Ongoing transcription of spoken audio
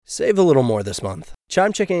Save a little more this month.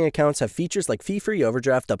 Chime checking accounts have features like fee-free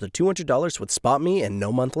overdraft up to $200 with SpotMe and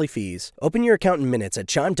no monthly fees. Open your account in minutes at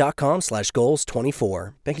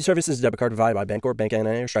chime.com/goals24. Banking services debit card provided by Bancorp, Bank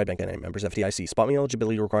NA, or Stride Bank NA. Members FDIC. SpotMe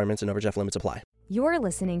eligibility requirements and overdraft limits apply. You're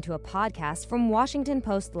listening to a podcast from Washington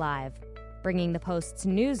Post Live, bringing the Post's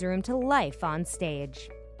newsroom to life on stage.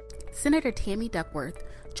 Senator Tammy Duckworth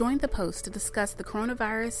joined the Post to discuss the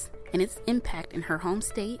coronavirus and its impact in her home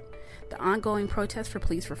state, the ongoing protest for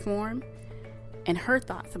police reform, and her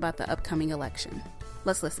thoughts about the upcoming election.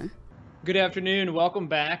 Let's listen. Good afternoon. Welcome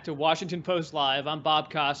back to Washington Post Live. I'm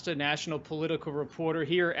Bob Costa, national political reporter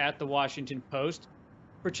here at the Washington Post.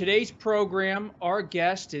 For today's program, our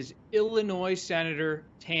guest is Illinois Senator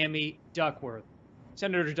Tammy Duckworth.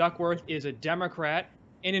 Senator Duckworth is a Democrat,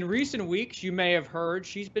 and in recent weeks, you may have heard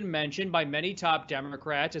she's been mentioned by many top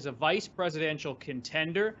Democrats as a vice presidential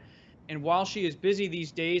contender. And while she is busy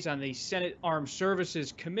these days on the Senate Armed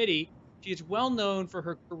Services Committee, she is well known for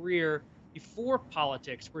her career before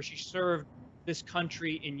politics, where she served this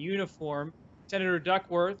country in uniform. Senator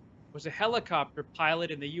Duckworth was a helicopter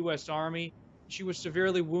pilot in the U.S. Army. She was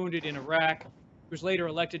severely wounded in Iraq. She was later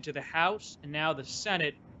elected to the House and now the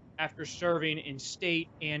Senate after serving in state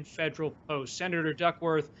and federal posts. Senator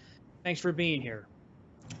Duckworth, thanks for being here.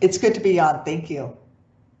 It's good to be on. Thank you.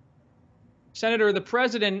 Senator, the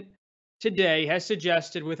president today has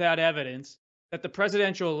suggested without evidence that the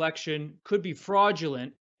presidential election could be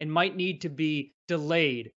fraudulent and might need to be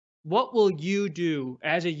delayed. What will you do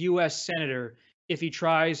as a U.S. Senator if he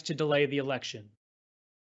tries to delay the election?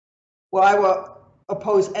 Well, I will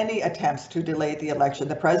oppose any attempts to delay the election.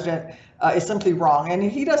 The president is simply wrong, and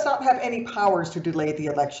he does not have any powers to delay the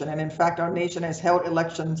election. And in fact, our nation has held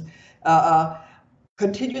elections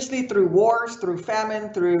continuously through wars, through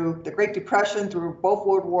famine, through the Great Depression, through both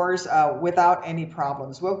world wars, without any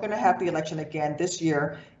problems. We're going to have the election again this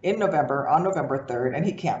year in November, on November 3rd, and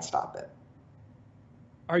he can't stop it.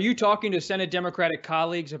 Are you talking to Senate Democratic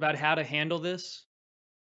colleagues about how to handle this?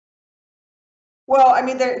 Well, I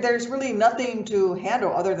mean, there's really nothing to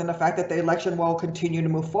handle other than the fact that the election will continue to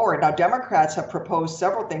move forward. Now, Democrats have proposed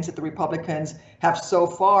several things that the Republicans have so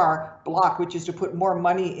far blocked, which is to put more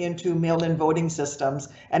money into mail-in voting systems.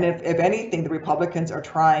 And if anything, the Republicans are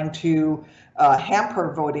trying to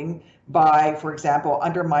hamper voting by, for example,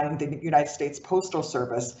 undermining the United States Postal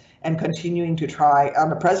Service and continuing to try,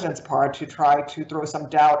 on the president's part, to try to throw some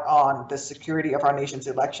doubt on the security of our nation's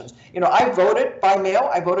elections. You know, I voted by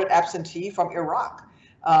mail. I voted absentee from Iraq,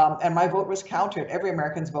 and my vote was counted. Every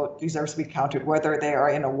American's vote deserves to be counted, whether they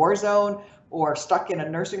are in a war zone or stuck in a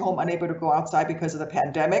nursing home, unable to go outside because of the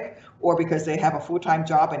pandemic, or because they have a full-time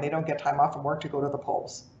job and they don't get time off from work to go to the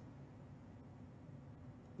polls.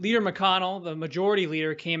 Leader McConnell, the majority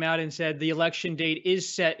leader, came out and said the election date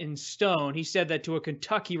is set in stone. He said that to a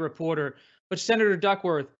Kentucky reporter. But Senator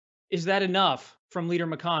Duckworth, is that enough from Leader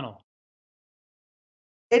McConnell?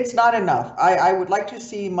 It's not enough. I would like to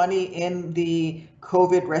see money in the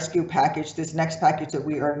COVID rescue package, this next package that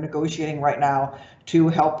we are negotiating right now, to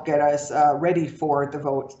help get us ready for the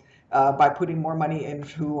vote. By putting more money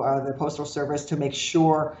into the Postal Service to make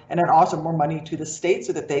sure, and then also more money to the state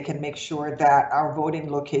so that they can make sure that our voting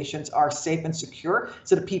locations are safe and secure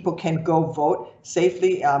so that people can go vote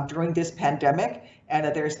safely during this pandemic, and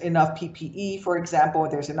that there's enough PPE, for example,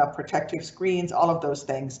 there's enough protective screens, all of those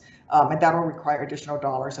things. And that will require additional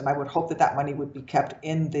dollars. And I would hope that that money would be kept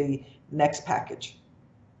in the next package.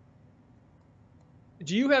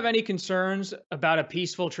 Do you have any concerns about a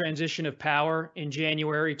peaceful transition of power in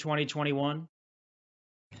January 2021?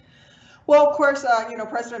 Well, of course,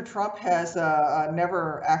 President Trump has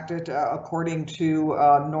never acted according to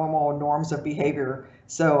normal norms of behavior.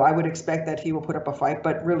 So I would expect that he will put up a fight.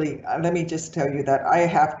 But really, let me just tell you that I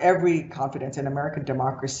have every confidence in American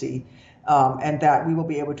democracy and that we will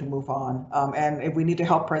be able to move on. And if we need to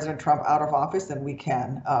help President Trump out of office, then we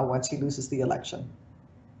can once he loses the election.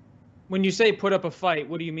 When you say put up a fight,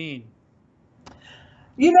 what do you mean?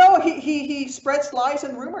 You know, he spreads lies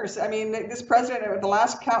and rumors. I mean, this president, at the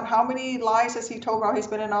last count, how many lies has he told while he's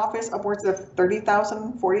been in office? Upwards of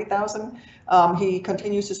 30,000, 40,000. He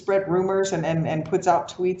continues to spread rumors and puts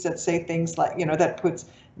out tweets that say things like, that puts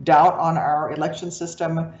doubt on our election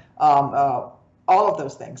system, all of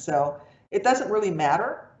those things. So it doesn't really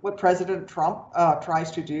matter what President Trump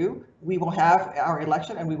tries to do. We will have our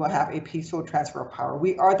election and we will have a peaceful transfer of power.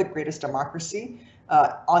 We are the greatest democracy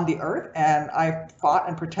on the earth, and I've fought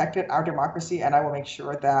and protected our democracy, and I will make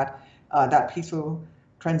sure that that peaceful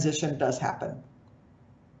transition does happen.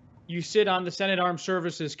 You sit on the Senate Armed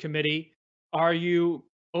Services Committee. Are you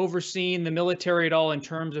overseeing the military at all in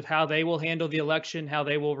terms of how they will handle the election, how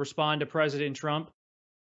they will respond to President Trump?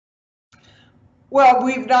 Well,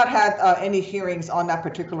 we've not had any hearings on that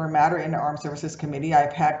particular matter in the Armed Services Committee.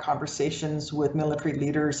 I've had conversations with military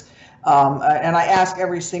leaders, and I ask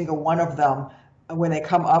every single one of them when they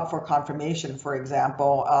come up for confirmation, for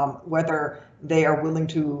example, whether they are willing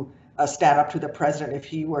to stand up to the president if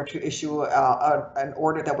he were to issue an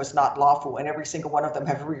order that was not lawful. And every single one of them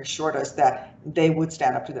have reassured us that they would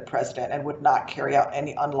stand up to the president and would not carry out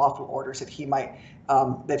any unlawful orders that he might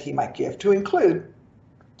give, to include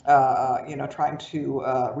trying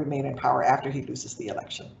to remain in power after he loses the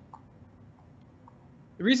election.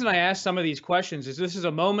 The reason I ask some of these questions is this is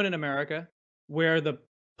a moment in America where the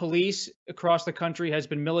police across the country has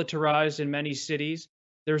been militarized in many cities.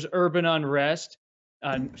 There's urban unrest.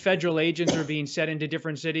 Federal agents are being sent into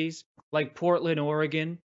different cities like Portland,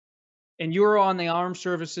 Oregon. And you're on the Armed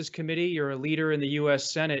Services Committee. You're a leader in the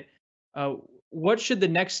U.S. Senate. What should the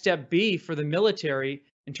next step be for the military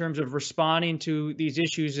in terms of responding to these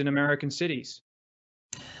issues in American cities?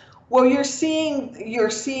 Well, you're seeing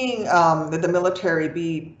the military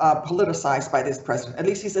be politicized by this president. At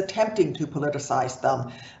least he's attempting to politicize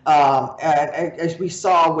them, and as we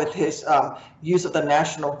saw with his use of the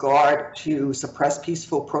National Guard to suppress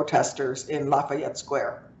peaceful protesters in Lafayette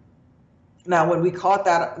Square. Now, when we caught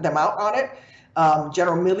them out on it,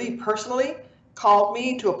 General Milley personally called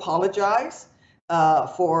me to apologize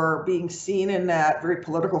for being seen in that very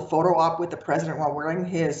political photo op with the president while wearing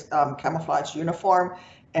his camouflage uniform,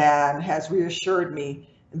 and has reassured me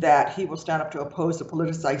that he will stand up to oppose the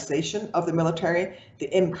politicization of the military. The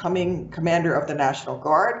incoming commander of the National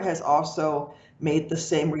Guard has also made the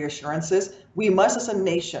same reassurances. We must, as a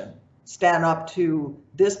nation, stand up to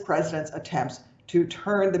this president's attempts to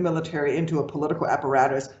turn the military into a political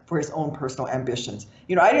apparatus for his own personal ambitions.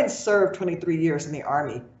 You know, I didn't serve 23 years in the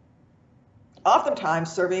Army, oftentimes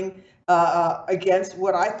serving against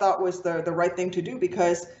what I thought was the right thing to do,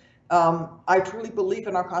 because I truly believe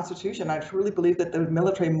in our Constitution. I truly believe that the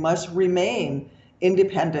military must remain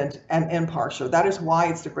independent and impartial. That is why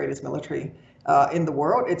it's the greatest military in the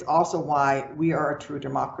world. It's also why we are a true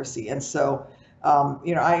democracy. And so,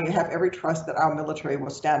 I have every trust that our military will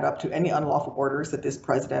stand up to any unlawful orders that this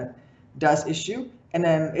president does issue. And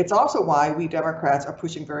then it's also why we Democrats are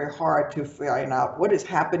pushing very hard to find out what is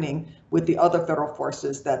happening with the other federal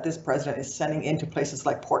forces that this president is sending into places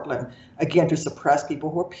like Portland, again, to suppress people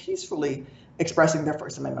who are peacefully expressing their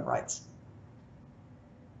First Amendment rights.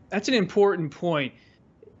 That's an important point.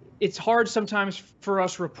 It's hard sometimes for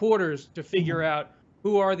us reporters to figure out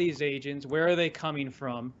who are these agents, where are they coming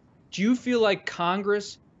from? Do you feel like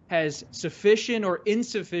Congress has sufficient or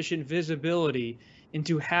insufficient visibility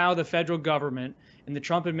into how the federal government and the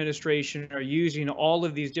Trump administration are using all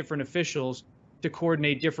of these different officials to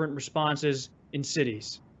coordinate different responses in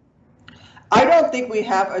cities? I don't think we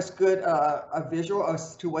have as good a visual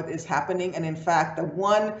as to what is happening. And in fact, the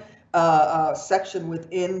one section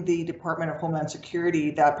within the Department of Homeland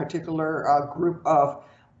Security, that particular group of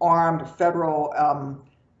armed federal,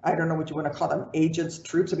 I don't know what you want to call them, agents,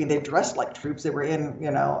 troops. I mean, they dressed like troops. They were in,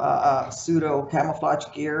 pseudo camouflage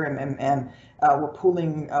gear and were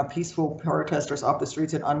pulling peaceful protesters off the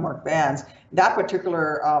streets in unmarked vans. That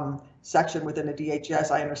particular section within the DHS,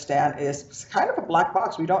 I understand, is kind of a black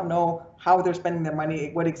box. We don't know how they're spending their money,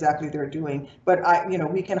 what exactly they're doing. But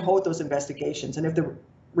we can hold those investigations. And if the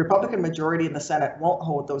Republican majority in the Senate won't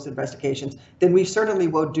hold those investigations, then we certainly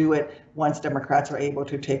will do it once Democrats are able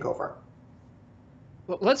to take over.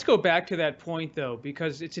 Well, let's go back to that point, though,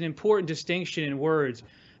 because it's an important distinction in words.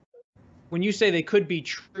 When you say they could be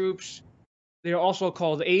troops, they're also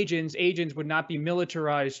called agents. Agents would not be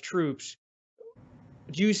militarized troops.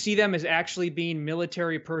 Do you see them as actually being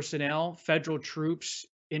military personnel, federal troops,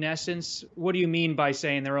 in essence? What do you mean by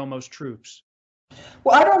saying they're almost troops?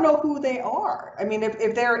 Well, I don't know who they are. I mean,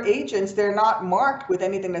 if they're agents, they're not marked with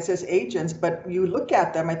anything that says agents, but you look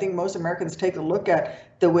at them, I think most Americans take a look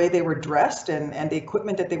at the way they were dressed and the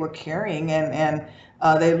equipment that they were carrying, and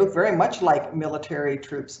they look very much like military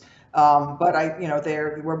troops. But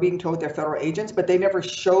we're being told they're federal agents, but they never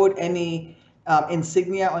showed any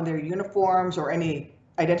insignia on their uniforms or any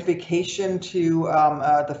identification to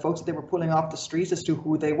the folks that they were pulling off the streets as to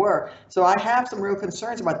who they were. So I have some real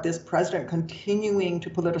concerns about this president continuing to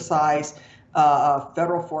politicize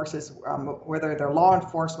federal forces, whether they're law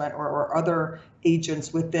enforcement or other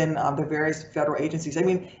agents within the various federal agencies. I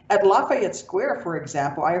mean, at Lafayette Square, for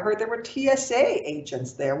example, I heard there were TSA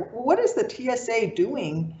agents there. What is the TSA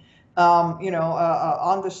doing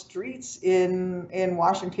on the streets in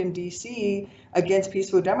Washington, D.C. against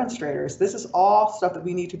peaceful demonstrators? This is all stuff that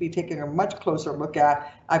we need to be taking a much closer look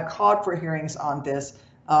at. I've called for hearings on this.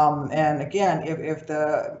 And again, if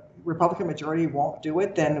the Republican majority won't do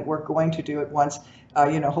it, then we're going to do it once,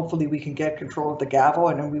 hopefully we can get control of the gavel,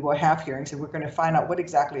 and then we will have hearings and we're going to find out what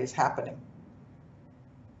exactly is happening.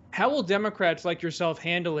 How will Democrats like yourself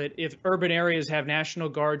handle it if urban areas have National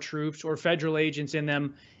Guard troops or federal agents in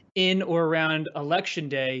them in or around Election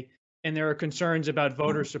Day, and there are concerns about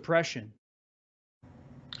voter suppression?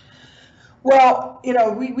 Well,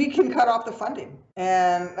 we can cut off the funding.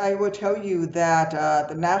 And I will tell you that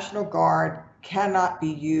the National Guard cannot be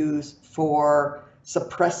used for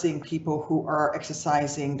suppressing people who are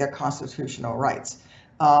exercising their constitutional rights.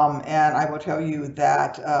 And I will tell you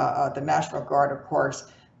that the National Guard, of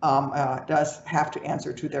course, does have to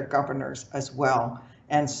answer to their governors as well.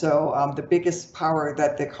 And so the biggest power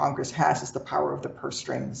that the Congress has is the power of the purse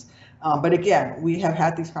strings. But again, we have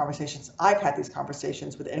had these conversations. I've had these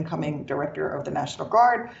conversations with the incoming director of the National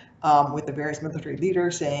Guard, with the various military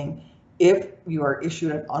leaders saying, if you are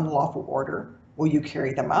issued an unlawful order, will you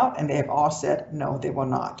carry them out? And they have all said, no, they will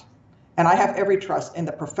not. And I have every trust in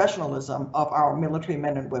the professionalism of our military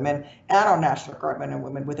men and women and our National Guard men and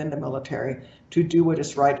women within the military to do what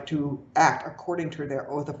is right, to act according to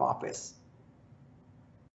their oath of office.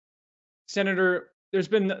 Senator, there's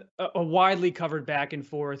been a widely covered back and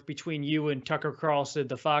forth between you and Tucker Carlson,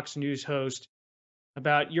 the Fox News host,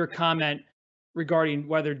 about your comment regarding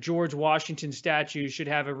whether George Washington's statue should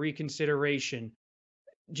have a reconsideration.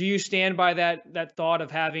 Do you stand by that thought of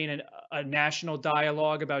having a national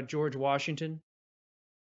dialogue about George Washington?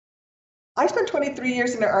 I spent 23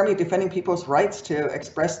 years in the Army defending people's rights to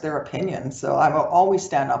express their opinions. So I will always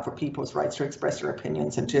stand up for people's rights to express their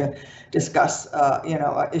opinions and to discuss,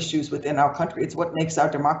 issues within our country. It's what makes our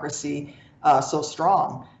democracy so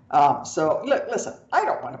strong. So listen, I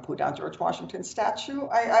don't want to put down George Washington's statue.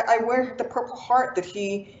 I wear the Purple Heart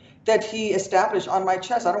that he established on my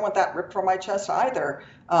chest. I don't want that ripped from my chest either.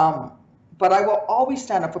 But I will always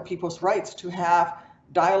stand up for people's rights to have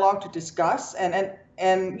dialogue, to discuss, and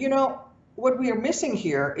what we are missing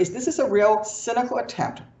here is this is a real cynical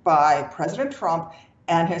attempt by President Trump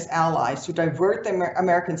and his allies to divert the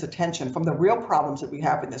Americans' attention from the real problems that we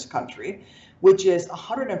have in this country, which is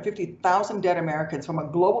 150,000 dead Americans from a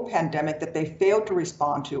global pandemic that they failed to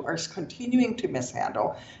respond to, are continuing to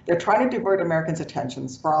mishandle. They're trying to divert Americans'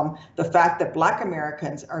 attentions from the fact that Black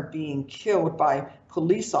Americans are being killed by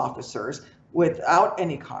police officers without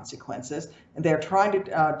any consequences. And they're trying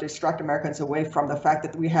to distract Americans away from the fact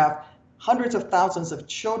that we have hundreds of thousands of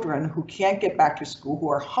children who can't get back to school, who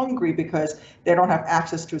are hungry because they don't have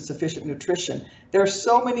access to sufficient nutrition. There are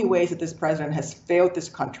so many ways that this president has failed this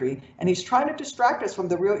country, and he's trying to distract us from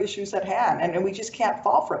the real issues at hand, and we just can't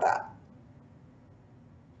fall for that.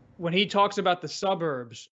 When he talks about the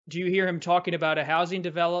suburbs, do you hear him talking about a housing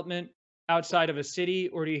development outside of a city,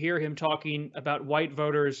 or do you hear him talking about white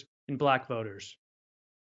voters and Black voters?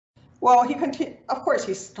 Well, of course,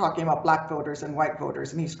 he's talking about Black voters and white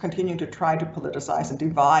voters, and he's continuing to try to politicize and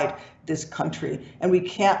divide this country, and we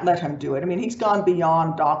can't let him do it. I mean, he's gone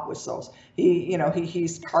beyond dog whistles.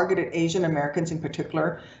 He's targeted Asian Americans in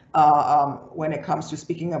particular when it comes to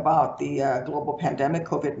speaking about the global pandemic,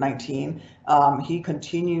 COVID-19. He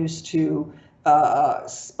continues to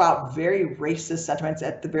spout very racist sentiments.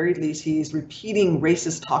 At the very least, he's repeating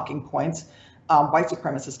racist talking points. White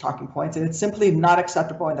supremacist talking points, and it's simply not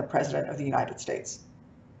acceptable in the President of the United States.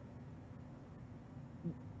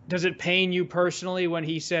 Does it pain you personally when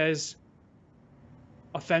he says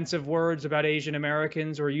offensive words about Asian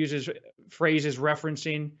Americans or uses phrases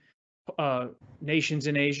referencing nations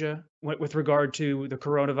in Asia with regard to the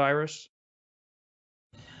coronavirus?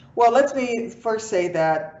 Well, let me first say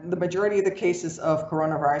that the majority of the cases of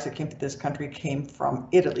coronavirus that came to this country came from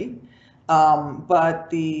Italy. But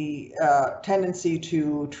the tendency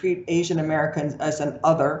to treat Asian Americans as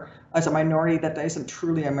as a minority that isn't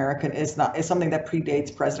truly American is something that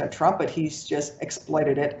predates President Trump, but he's just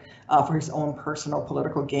exploited it for his own personal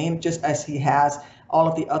political gain, just as he has all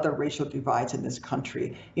of the other racial divides in this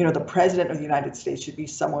country. The President of the United States should be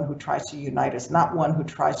someone who tries to unite us, not one who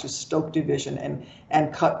tries to stoke division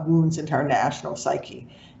and cut wounds into our national psyche.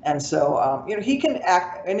 And so, he can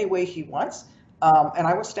act any way he wants. And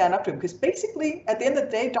I will stand up to him because basically, at the end of the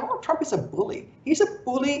day, Donald Trump is a bully. He's a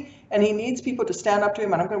bully, and he needs people to stand up to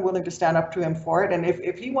him, and I'm willing to stand up to him for it. And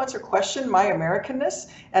if he wants to question my Americanness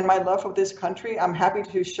and my love for this country, I'm happy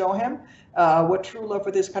to show him what true love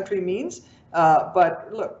for this country means. But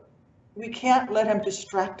look, we can't let him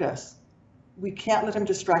distract us. We can't let him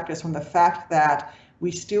distract us from the fact that we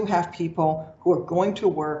still have people who are going to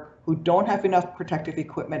work, who don't have enough protective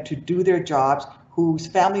equipment to do their jobs, whose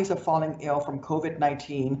families are falling ill from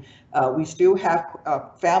COVID-19. We still have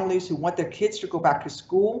families who want their kids to go back to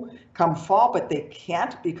school come fall, but they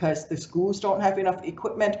can't because the schools don't have enough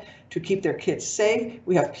equipment to keep their kids safe.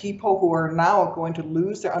 We have people who are now going to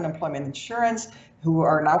lose their unemployment insurance, who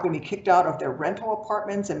are now going to be kicked out of their rental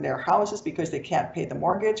apartments and their houses because they can't pay the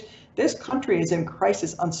mortgage. This country is in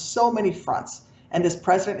crisis on so many fronts, and this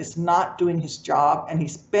president is not doing his job, and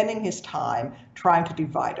he's spending his time trying to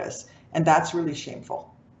divide us. And that's really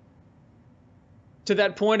shameful. To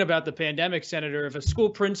that point about the pandemic, Senator, if a school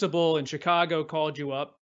principal in Chicago called you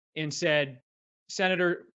up and said,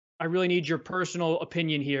 Senator, I really need your personal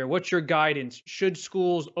opinion here. What's your guidance? Should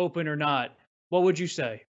schools open or not? What would you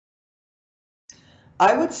say?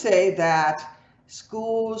 I would say that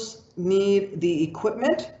schools need the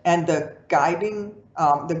equipment and the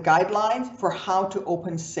guidelines for how to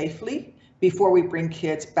open safely before we bring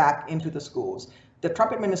kids back into the schools. The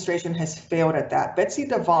Trump administration has failed at that. Betsy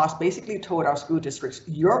DeVos basically told our school districts,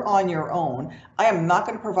 you're on your own. I am not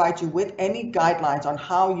going to provide you with any guidelines on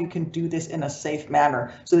how you can do this in a safe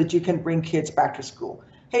manner so that you can bring kids back to school.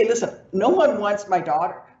 Hey, listen, no one wants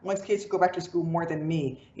kids to go back to school more than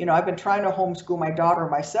me. You know, I've been trying to homeschool my daughter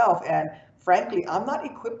myself, and frankly, I'm not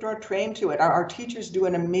equipped or trained to it. Our teachers do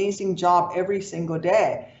an amazing job every single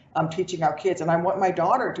day teaching our kids, and I want my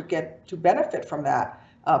daughter to benefit from that.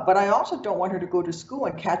 But I also don't want her to go to school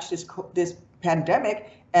and catch this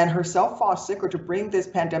pandemic and herself fall sick, or to bring this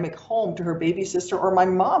pandemic home to her baby sister or my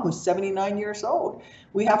mom, who's 79 years old.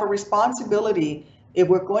 We have a responsibility. If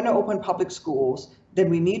we're going to open public schools, then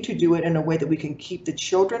we need to do it in a way that we can keep the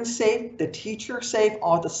children safe, the teachers safe,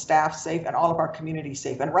 all the staff safe, and all of our community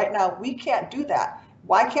safe. And right now, we can't do that.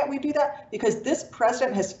 Why can't we do that? Because this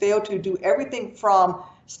president has failed to do everything from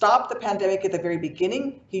stop the pandemic at the very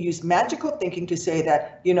beginning. He used magical thinking to say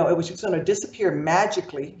that, you know, it was just going to disappear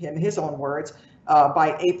magically, in his own words,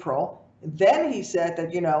 by April. Then he said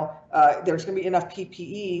that, you know, there's going to be enough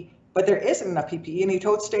PPE, but there isn't enough PPE. And he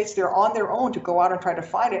told states they're on their own to go out and try to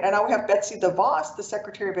find it. And now we have Betsy DeVos, the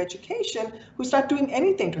Secretary of Education, who's not doing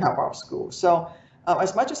anything to help our schools. So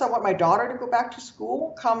as much as I want my daughter to go back to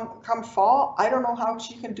school come fall, I don't know how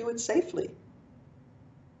she can do it safely.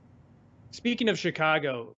 Speaking of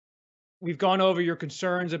Chicago, we've gone over your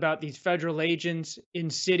concerns about these federal agents in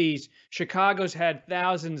cities. Chicago's had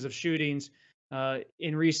thousands of shootings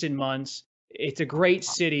in recent months. It's a great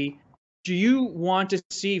city. Do you want to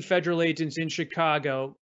see federal agents in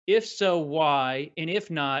Chicago? If so, why? And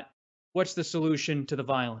if not, what's the solution to the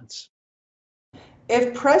violence?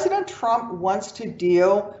 If President Trump wants to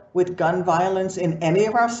deal with gun violence in any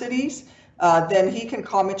of our cities, then he can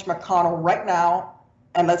call Mitch McConnell right now,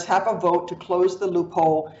 and let's have a vote to close the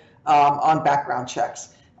loophole on background checks.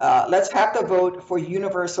 Let's have the vote for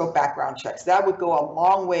universal background checks. That would go a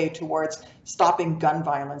long way towards stopping gun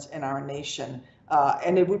violence in our nation.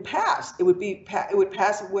 And it would pass. It would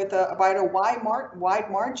pass by a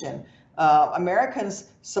wide margin. Americans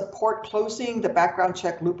support closing the background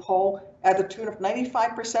check loophole at the tune of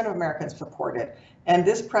 95% of Americans support it. And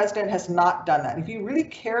this president has not done that. If he really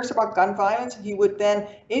cares about gun violence, he would then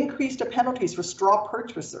increase the penalties for straw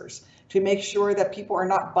purchasers to make sure that people are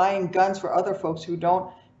not buying guns for other folks who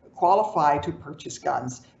don't qualify to purchase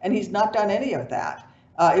guns. And he's not done any of that.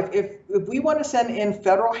 If we want to send in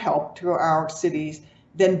federal help to our cities,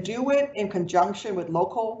 then do it in conjunction with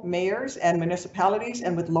local mayors and municipalities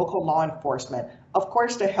and with local law enforcement. Of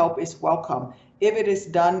course, the help is welcome if it is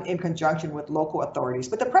done in conjunction with local authorities.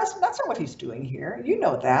 But the president, that's not what he's doing here. You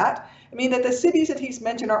know that. I mean, that the cities that he's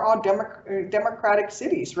mentioned are all democratic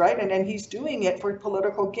cities, right? And he's doing it for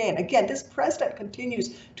political gain. Again, this president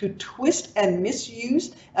continues to twist and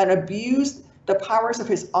misuse and abuse the powers of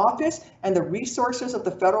his office and the resources of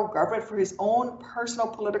the federal government for his own personal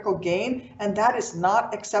political gain, and that is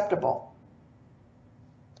not acceptable.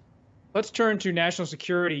 Let's turn to national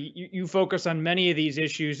security. You focus on many of these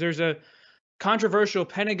issues. There's a controversial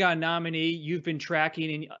Pentagon nominee you've been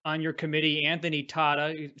tracking on your committee, Anthony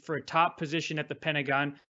Tata, for a top position at the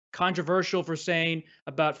Pentagon. Controversial for saying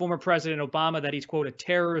about former President Obama that he's, quote, a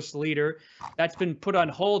terrorist leader. That's been put on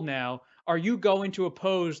hold now. Are you going to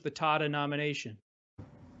oppose the Tata nomination?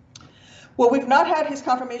 Well, we've not had his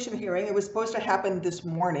confirmation hearing. It was supposed to happen this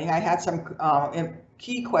morning. I had some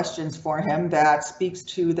key questions for him that speaks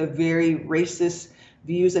to the very racist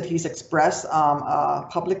views that he's expressed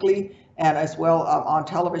publicly, and as well on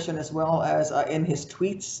television, as well as in his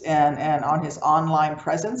tweets and on his online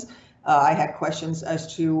presence. I had questions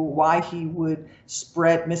as to why he would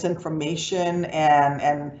spread misinformation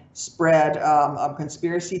and spread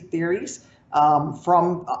conspiracy theories.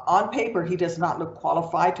 On paper, he does not look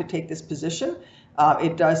qualified to take this position.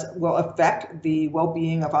 It will affect the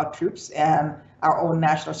well-being of our troops and our own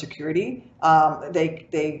national security.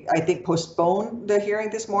 They I think postponed the hearing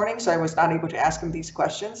this morning, so I was not able to ask him these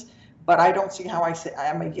questions. But I don't see how I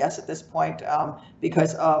am a yes at this point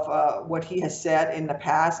because of what he has said in the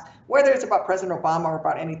past, whether it's about President Obama or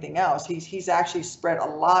about anything else. He's actually spread a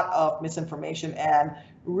lot of misinformation and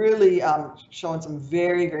really shown some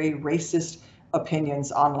very, very racist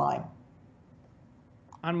opinions online.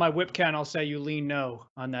 On my whip count, I'll say you lean no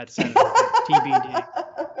on that, Senator. TBD.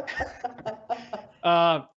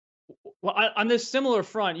 Well, on this similar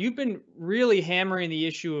front, you've been really hammering the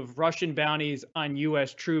issue of Russian bounties on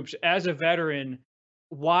U.S. troops. As a veteran,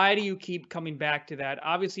 why do you keep coming back to that?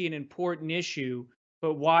 Obviously an important issue,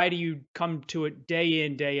 but why do you come to it day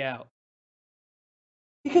in, day out?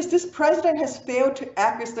 Because this president has failed to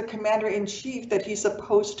act as the commander-in-chief that he's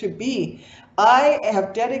supposed to be. I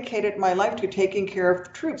have dedicated my life to taking care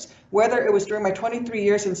of troops, whether it was during my 23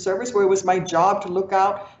 years in service, where it was my job to look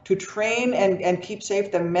out, to train and keep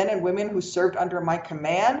safe the men and women who served under my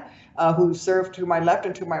command, who served to my left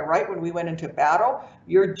and to my right when we went into battle.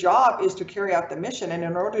 Your job is to carry out the mission. And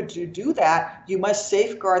in order to do that, you must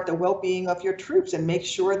safeguard the well-being of your troops and make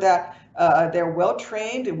sure that they're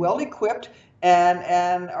well-trained and well-equipped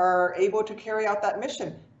and are able to carry out that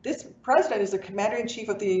mission. This president is the commander-in-chief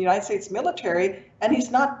of the United States military, and he's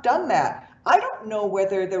not done that. I don't know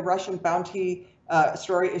whether the Russian bounty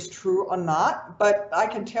story is true or not, but I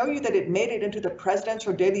can tell you that it made it into the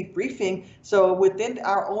presidential daily briefing. So within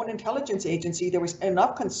our own intelligence agency, there was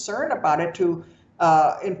enough concern about it to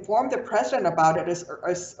inform the president about it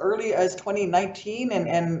as early as 2019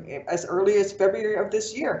 and as early as February of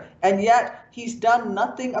this year. And yet he's done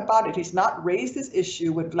nothing about it. He's not raised this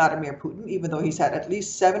issue with Vladimir Putin, even though he's had at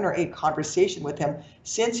least 7 or 8 conversations with him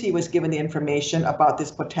since he was given the information about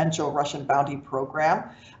this potential Russian bounty program.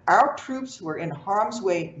 Our troops who are in harm's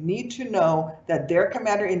way need to know that their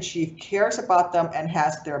commander-in-chief cares about them and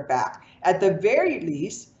has their back. At the very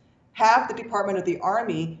least, have the Department of the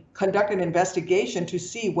Army conduct an investigation to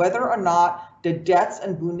see whether or not the deaths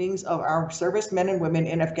and woundings of our servicemen and women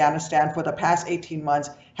in Afghanistan for the past 18 months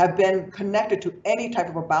have been connected to any type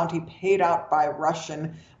of a bounty paid out by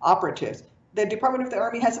Russian operatives. The Department of the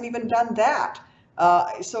Army hasn't even done that.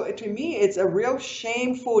 So to me, it's a real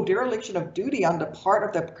shameful dereliction of duty on the part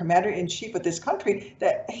of the commander-in-chief of this country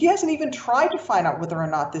that he hasn't even tried to find out whether or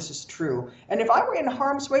not this is true. And if I were in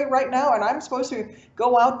harm's way right now and I'm supposed to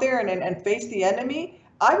go out there and face the enemy,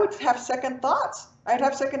 I would have second thoughts. I'd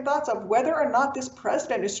have second thoughts of whether or not this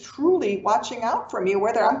president is truly watching out for me,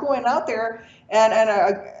 whether I'm going out there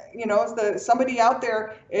and somebody out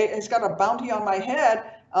there has got a bounty on my head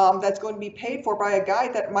that's going to be paid for by a guy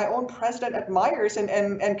that my own president admires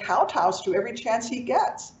and kowtows to every chance he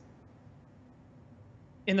gets.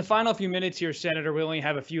 In the final few minutes here, Senator, we only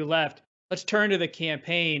have a few left. Let's turn to the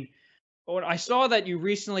campaign. I saw that you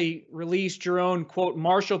recently released your own, quote,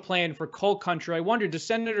 Marshall Plan for coal country. I wondered, does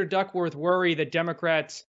Senator Duckworth worry that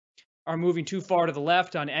Democrats are moving too far to the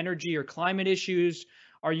left on energy or climate issues?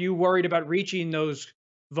 Are you worried about reaching those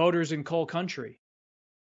voters in coal country?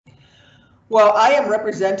 Well, I am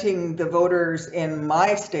representing the voters in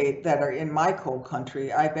my state that are in my coal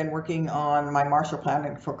country. I've been working on my Marshall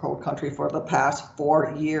Plan for coal country for the past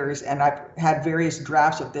 4 years, and I've had various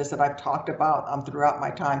drafts of this that I've talked about throughout my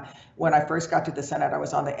time. When I first got to the Senate, I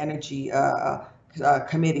was on the Energy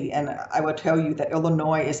Committee, and I will tell you that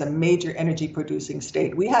Illinois is a major energy producing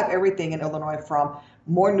state. We have everything in Illinois from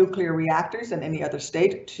more nuclear reactors than any other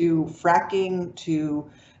state to fracking to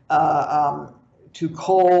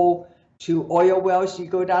coal, to oil wells. You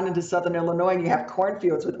go down into southern Illinois and you have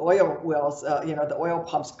cornfields with oil wells, the oil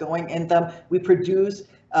pumps going in them. We produce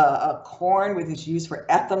corn, which is used for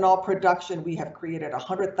ethanol production. We have created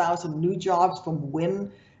 100,000 new jobs from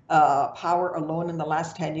wind power alone in the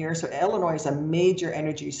last 10 years. So Illinois is a major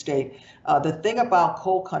energy state. The thing about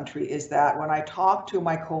coal country is that when I talk to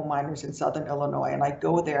my coal miners in southern Illinois and I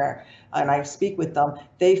go there and I speak with them,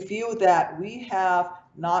 they feel that we have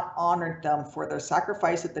not honored them for their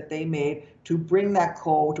sacrifices that they made to bring that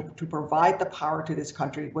coal, to provide the power to this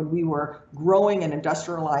country when we were growing and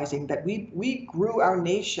industrializing, that we grew our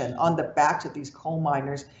nation on the backs of these coal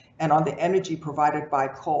miners and on the energy provided by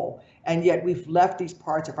coal. And yet we've left these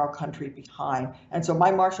parts of our country behind. And so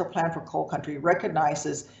my Marshall Plan for coal country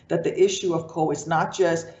recognizes that the issue of coal is not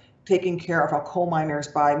just taking care of our coal miners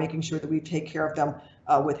by making sure that we take care of them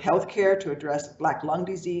with health care to address Black lung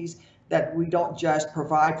disease, that we don't just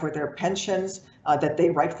provide for their pensions that they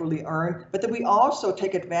rightfully earn, but that we also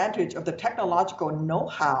take advantage of the technological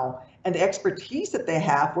know-how and the expertise that they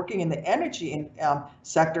have working in the energy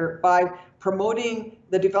sector by promoting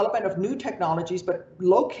the development of new technologies, but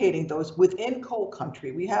locating those within coal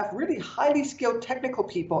country. We have really highly skilled technical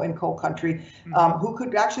people in coal country who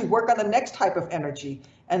could actually work on the next type of energy.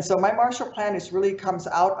 And so my Marshall Plan really comes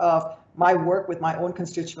out of my work with my own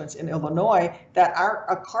constituents in Illinois, that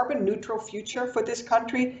a carbon neutral future for this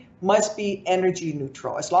country must be energy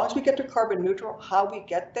neutral. As long as we get to carbon neutral, how we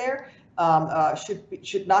get there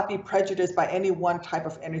should not be prejudiced by any one type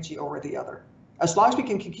of energy over the other. As long as we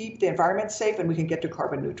can keep the environment safe and we can get to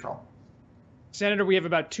carbon neutral. Senator, we have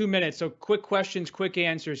about 2 minutes, so quick questions, quick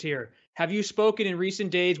answers here. Have you spoken in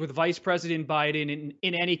recent days with Vice President Biden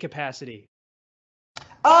in any capacity?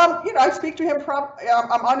 I speak to him.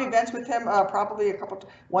 I'm on events with him probably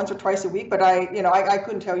once or twice a week, but I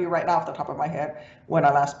couldn't tell you right now off the top of my head when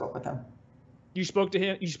I last spoke with him. You spoke to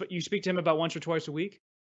him. You speak to him about once or twice a week?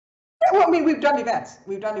 Yeah, well, I mean, we've done events.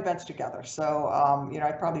 We've done events together. So,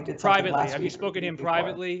 I probably did something privately. last Have week you spoken to him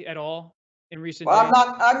privately at all in recent days?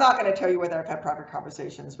 I'm not going to tell you whether I've had private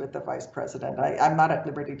conversations with the vice president. I'm not at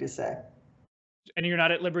liberty to say. And you're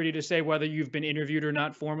not at liberty to say whether you've been interviewed or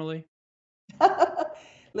not formally?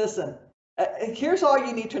 Listen, here's all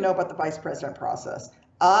you need to know about the vice president process.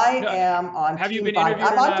 I am on Team Biden.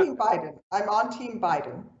 I'm on Team Biden. I'm on Team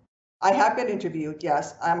Biden. I have been interviewed,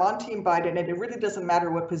 yes. I'm on Team Biden, and it really doesn't matter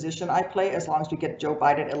what position I play as long as we get Joe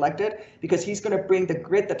Biden elected, because he's going to bring the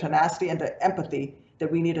grit, the tenacity, and the empathy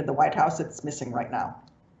that we need in the White House that's missing right now.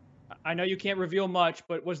 I know you can't reveal much,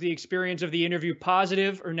 but was the experience of the interview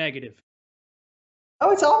positive or negative? Oh,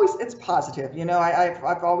 it's positive.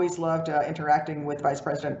 I've always loved interacting with Vice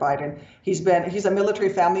President Biden. He's a military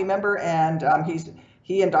family member, and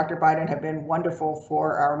he and Dr. Biden have been wonderful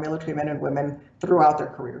for our military men and women throughout their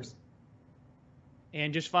careers.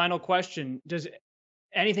 And just final question, does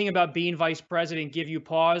anything about being vice president give you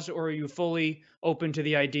pause, or are you fully open to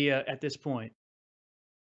the idea at this point?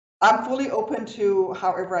 I'm fully open to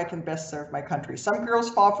however I can best serve my country. Some girls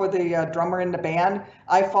fall for the drummer in the band.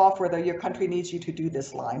 I fall for your country needs you to do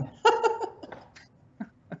this line.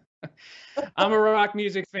 I'm a rock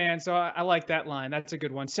music fan, so I like that line. That's a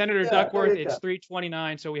good one. Senator Duckworth, it's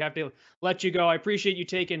 3:29, so we have to let you go. I appreciate you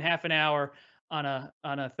taking half an hour on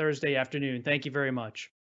a Thursday afternoon. Thank you very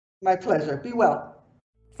much. My pleasure. Be well.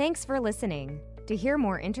 Thanks for listening. To hear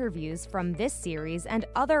more interviews from this series and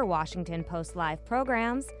other Washington Post Live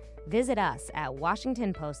programs, visit us at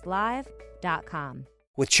WashingtonPostLive.com.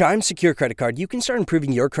 With Chime Secure Credit Card, you can start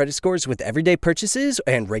improving your credit scores with everyday purchases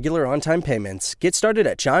and regular on-time payments. Get started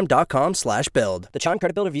at Chime.com/build. The Chime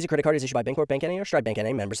Credit Builder Visa Credit Card is issued by Bancorp Bank N.A. or Stride Bank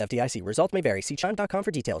N.A. Members FDIC. Results may vary. See Chime.com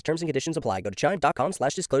for details. Terms and conditions apply. Go to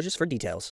Chime.com/disclosures for details.